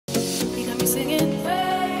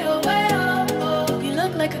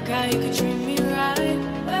guy, you could treat me right.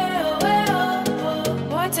 Way oh, way oh, oh.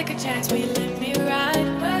 Boy, take a chance, will you let me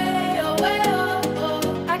ride? Way oh,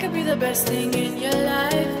 oh. I could be the best thing in your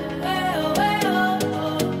life. Way oh,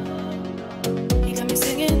 oh. You got me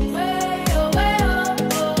singing. Way oh,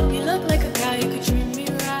 oh. You look like a guy, you could treat me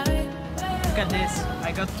right. Look at this.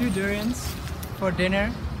 I got 2 durians for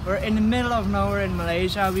dinner. We're in the middle of nowhere in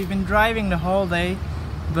Malaysia. We've been driving the whole day,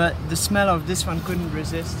 but the smell of this one couldn't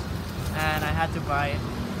resist and I had to buy it.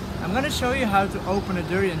 I'm gonna show you how to open a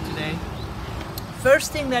durian today.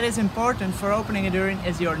 First thing that is important for opening a durian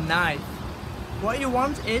is your knife. What you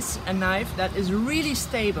want is a knife that is really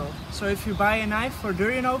stable. So if you buy a knife for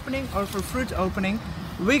durian opening or for fruit opening,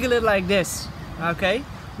 wiggle it like this, okay?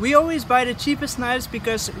 We always buy the cheapest knives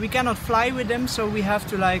because we cannot fly with them, so we have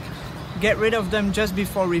to like get rid of them just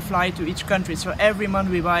before we fly to each country. So every month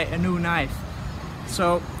we buy a new knife.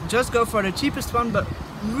 So just go for the cheapest one, but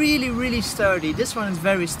really sturdy. This one is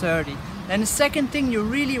very sturdy. And the second thing you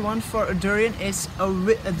really want for a durian is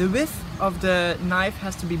the width of the knife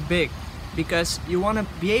has to be big, because you want to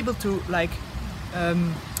be able to like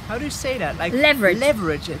how do you say that, like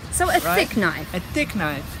leverage it. So a thick knife. A thick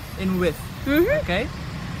knife in width. Okay,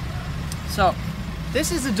 so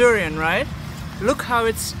this is a durian, right? Look how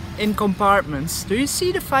it's in compartments. Do you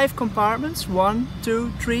see the 5 compartments? 1,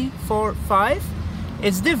 2, 3, 4, 5.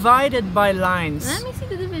 It's divided by lines. Let me see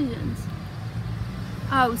the divisions.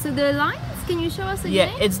 Oh, so the lines, can you show us again?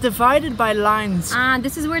 Yeah, it's divided by lines. Ah,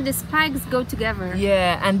 this is where the spikes go together.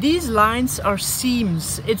 Yeah, and these lines are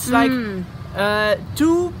seams. It's like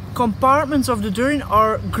 2 compartments of the durian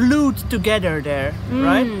are glued together there,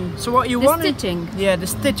 right? So what you want to... The stitching. Yeah, the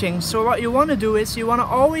stitching. So what you want to do is you want to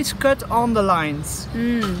always cut on the lines.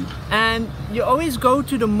 And you always go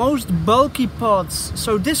to the most bulky pods.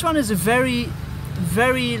 So this one is a very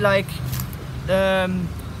like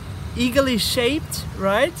eagerly shaped,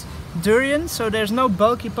 right? Durian, so there's no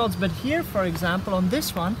bulky pods, but here, for example, on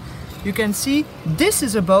this one, you can see this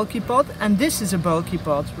is a bulky pod and this is a bulky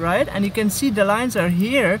pod, right? And you can see the lines are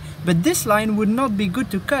here, but this line would not be good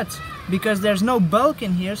to cut because there's no bulk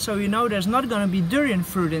in here, so you know there's not going to be durian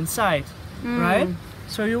fruit inside, right?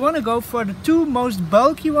 So you want to go for the 2 most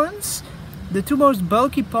bulky ones, the 2 most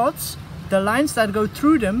bulky pods, the lines that go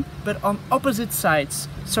through them, but on opposite sides.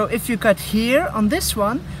 So if you cut here on this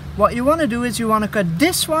one, what you want to do is you want to cut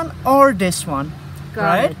this one or this one,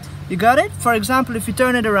 right? You got it? For example, if you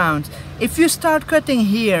turn it around, if you start cutting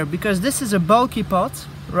here, because this is a bulky pot,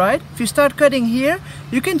 right? If you start cutting here,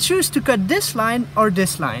 you can choose to cut this line or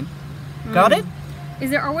this line. Got it? Is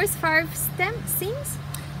there always 5 seams?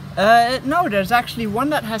 No, there's actually one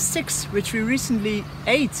that has 6, which we recently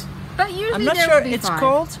ate. But usually I'm not there sure, will be it's 5.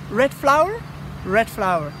 called red flower? Red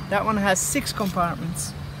flower. That one has 6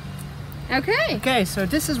 compartments. Okay. Okay, so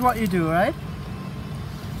this is what you do, right?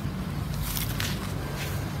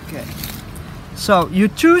 Okay. So you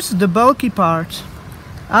choose the bulky part.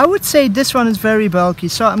 I would say this one is very bulky,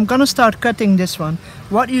 so I'm gonna start cutting this one.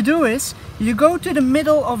 What you do is, you go to the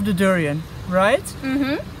middle of the durian, right?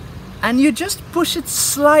 And you just push it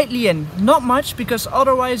slightly in, not much, because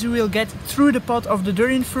otherwise you will get through the pot of the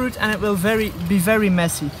durian fruit and it will be very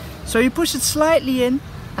messy. So you push it slightly in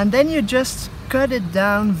and then you just cut it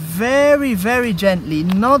down very gently,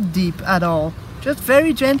 not deep at all. Just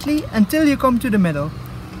very gently until you come to the middle.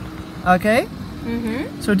 Okay?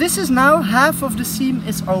 So this is now half of the seam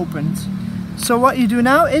is opened. So what you do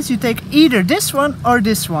now is you take either this one or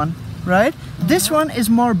this one, right? This one is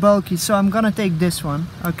more bulky, so I'm gonna take this one,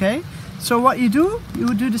 okay? So what you do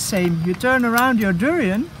the same. You turn around your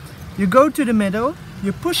durian, you go to the middle,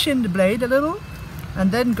 you push in the blade a little,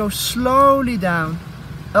 and then go slowly down,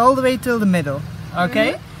 all the way till the middle,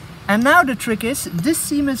 okay? And now the trick is, this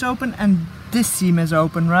seam is open and this seam is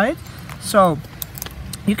open, right? So,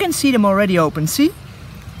 you can see them already open, see?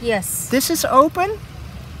 Yes. This is open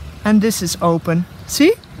and this is open,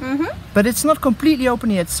 see? But it's not completely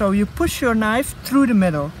open yet, so you push your knife through the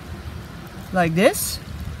middle, like this,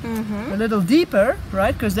 a little deeper,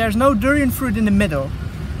 right? Because there's no durian fruit in the middle.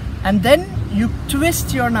 And then you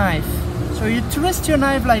twist your knife. So you twist your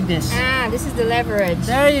knife like this. Ah, this is the leverage.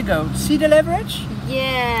 There you go. See the leverage?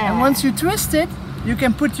 Yeah. And once you twist it, you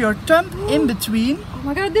can put your thumb in between. Oh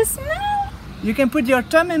my god, the smell! You can put your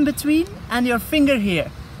thumb in between and your finger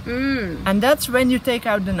here. And that's when you take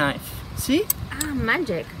out the knife. See? Ah,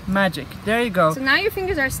 magic. Magic. There you go. So now your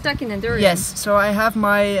fingers are stuck in the durian. Yes, so I have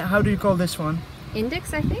my, how do you call this one?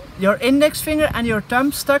 Index, I think? Your index finger and your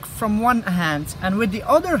thumb stuck from one hand. And with the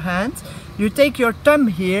other hand, you take your thumb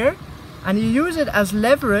here and you use it as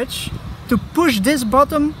leverage to push this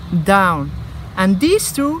bottom down. And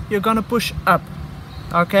these two, you're gonna push up.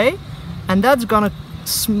 Okay? And that's gonna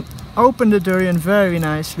open the durian very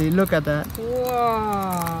nicely. Look at that.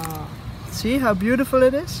 Whoa. See how beautiful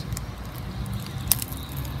it is?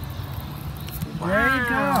 There you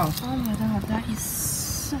go. Oh my god, that is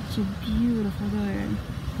such a beautiful durian.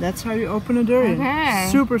 That's how you open a durian. Okay.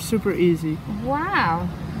 Super, super easy. Wow.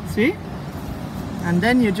 See? And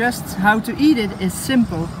then you just, how to eat it is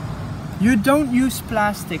simple. You don't use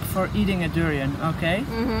plastic for eating a durian, okay?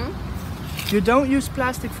 You don't use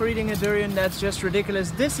plastic for eating a durian, that's just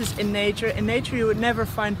ridiculous. This is in nature. In nature you would never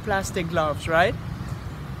find plastic gloves, right?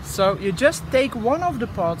 So you just take one of the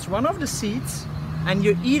pods, one of the seeds, and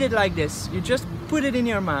you eat it like this. You just put it in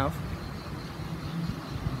your mouth.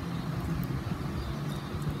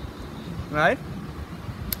 Right?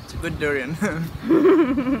 It's a good durian.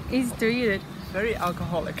 Easy to eat it. Very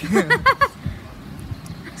alcoholic.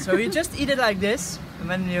 So you just eat it like this, and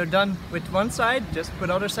when you're done with one side, just put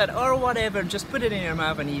other side or whatever, just put it in your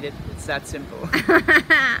mouth and eat it. It's that simple.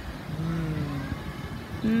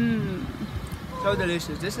 So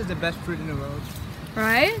delicious. This is the best fruit in the world.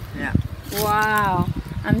 Right? Yeah. Wow.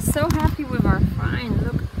 I'm so happy with our find.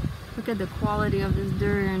 Look at the quality of this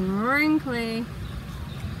durian. Wrinkly.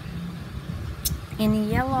 In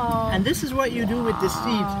yellow. And this is what you do with the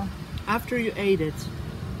seed after you ate it.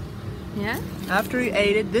 Yeah? After you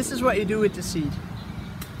ate it, this is what you do with the seed.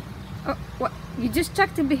 Oh, what? You just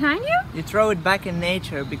chucked it behind you? You throw it back in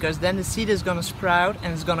nature, because then the seed is gonna sprout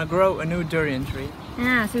and it's gonna grow a new durian tree.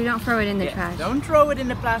 Yeah, so you don't throw it in the trash. Don't throw it in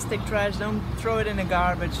the plastic trash, don't throw it in the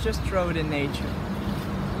garbage, just throw it in nature.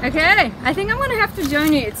 Okay, I think I'm gonna have to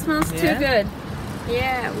join you. It smells too good.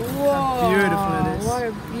 Yeah, whoa. How beautiful it is. What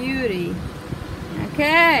a beauty.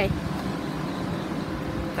 Okay.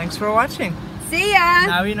 Thanks for watching. See ya!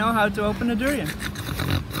 Now you know how to open a durian.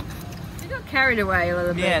 I got carried away a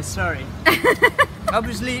little bit. Yeah, sorry.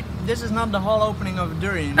 Obviously, this is not the whole opening of a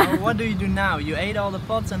durian. You know? What do you do now? You ate all the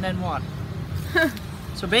pods and then what?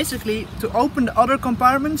 So basically, to open the other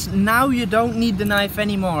compartments, now you don't need the knife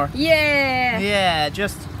anymore. Yeah! Yeah,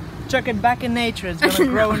 just chuck it back in nature. It's gonna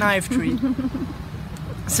grow a knife tree.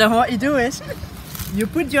 So what you do is, you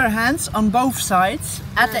put your hands on both sides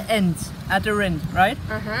at the end, at the rim, right?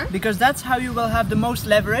 Because that's how you will have the most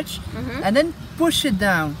leverage. And then push it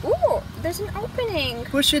down. Ooh, there's an opening.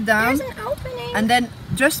 Push it down. There's an opening. And then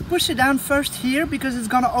just push it down first here, because it's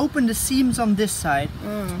gonna open the seams on this side.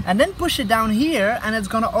 And then push it down here and it's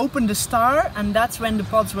gonna open the star, and that's when the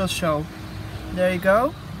pods will show. There you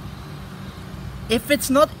go. If it's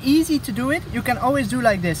not easy to do it, you can always do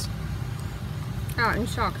like this. Oh, in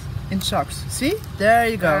shocks. In shocks. See? There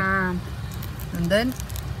you go. Ah. And then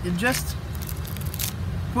you just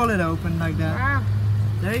pull it open like that. Ah.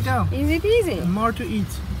 There you go. Easy peasy. And more to eat.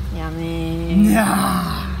 Yummy.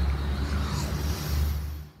 Yeah.